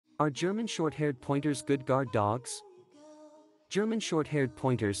Are German Shorthaired Pointers good guard dogs? German Shorthaired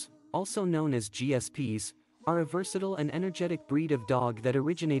Pointers, also known as GSPs, are a versatile and energetic breed of dog that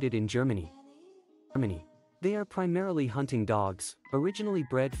originated in Germany. They are primarily hunting dogs, originally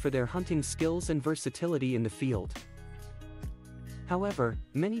bred for their hunting skills and versatility in the field. However,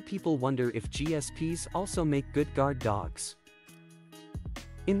 many people wonder if GSPs also make good guard dogs.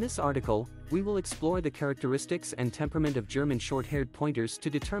 In this article, we will explore the characteristics and temperament of German Shorthaired Pointers to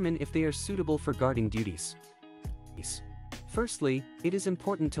determine if they are suitable for guarding duties. Firstly, it is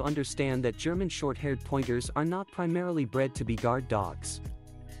important to understand that German Shorthaired Pointers are not primarily bred to be guard dogs.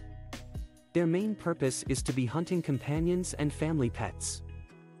 Their main purpose is to be hunting companions and family pets.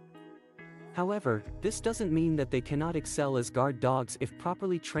 However, this doesn't mean that they cannot excel as guard dogs if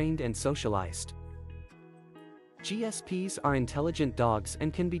properly trained and socialized. GSPs are intelligent dogs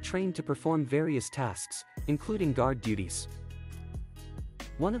and can be trained to perform various tasks, including guard duties.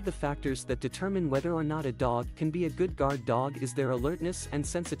 One of the factors that determine whether or not a dog can be a good guard dog is their alertness and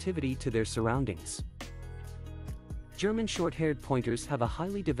sensitivity to their surroundings. German Shorthaired Pointers have a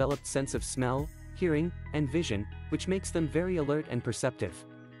highly developed sense of smell, hearing, and vision, which makes them very alert and perceptive.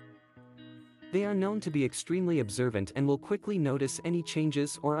 They are known to be extremely observant and will quickly notice any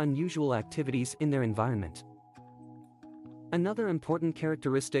changes or unusual activities in their environment. Another important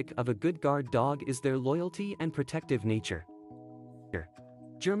characteristic of a good guard dog is their loyalty and protective nature.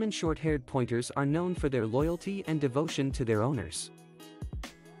 German Shorthaired Pointers are known for their loyalty and devotion to their owners.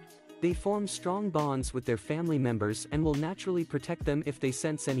 They form strong bonds with their family members and will naturally protect them if they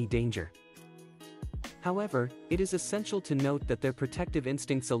sense any danger. However, it is essential to note that their protective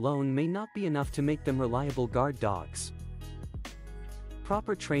instincts alone may not be enough to make them reliable guard dogs.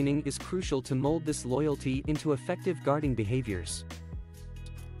 Proper training is crucial to mold this loyalty into effective guarding behaviors.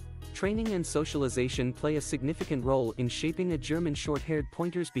 Training and socialization play a significant role in shaping a German Shorthaired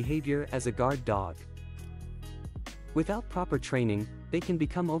Pointer's behavior as a guard dog. Without proper training, they can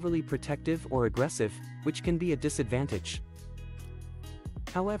become overly protective or aggressive, which can be a disadvantage.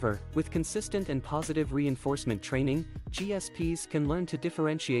 However, with consistent and positive reinforcement training, GSPs can learn to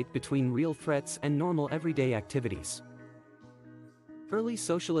differentiate between real threats and normal everyday activities. Early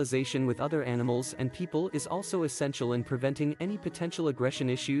socialization with other animals and people is also essential in preventing any potential aggression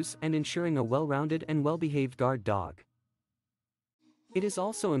issues and ensuring a well-rounded and well-behaved guard dog. It is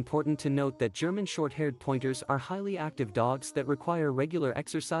also important to note that German Shorthaired Pointers are highly active dogs that require regular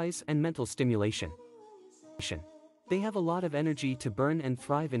exercise and mental stimulation. They have a lot of energy to burn and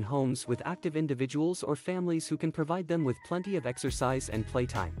thrive in homes with active individuals or families who can provide them with plenty of exercise and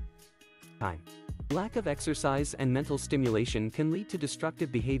playtime. Lack of exercise and mental stimulation can lead to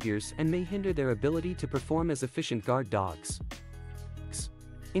destructive behaviors and may hinder their ability to perform as efficient guard dogs.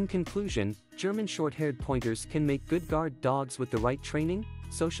 In conclusion, German Shorthaired Pointers can make good guard dogs with the right training,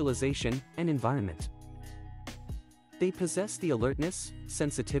 socialization, and environment. They possess the alertness,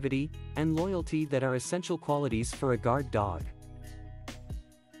 sensitivity, and loyalty that are essential qualities for a guard dog.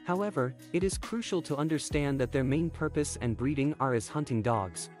 However, it is crucial to understand that their main purpose and breeding are as hunting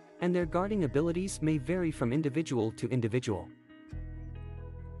dogs, and their guarding abilities may vary from individual to individual.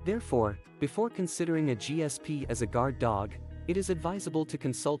 Therefore, before considering a GSP as a guard dog, it is advisable to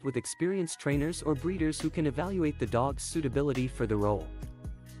consult with experienced trainers or breeders who can evaluate the dog's suitability for the role.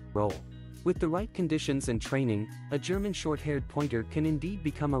 With the right conditions and training, a German Shorthaired Pointer can indeed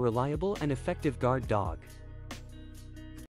become a reliable and effective guard dog.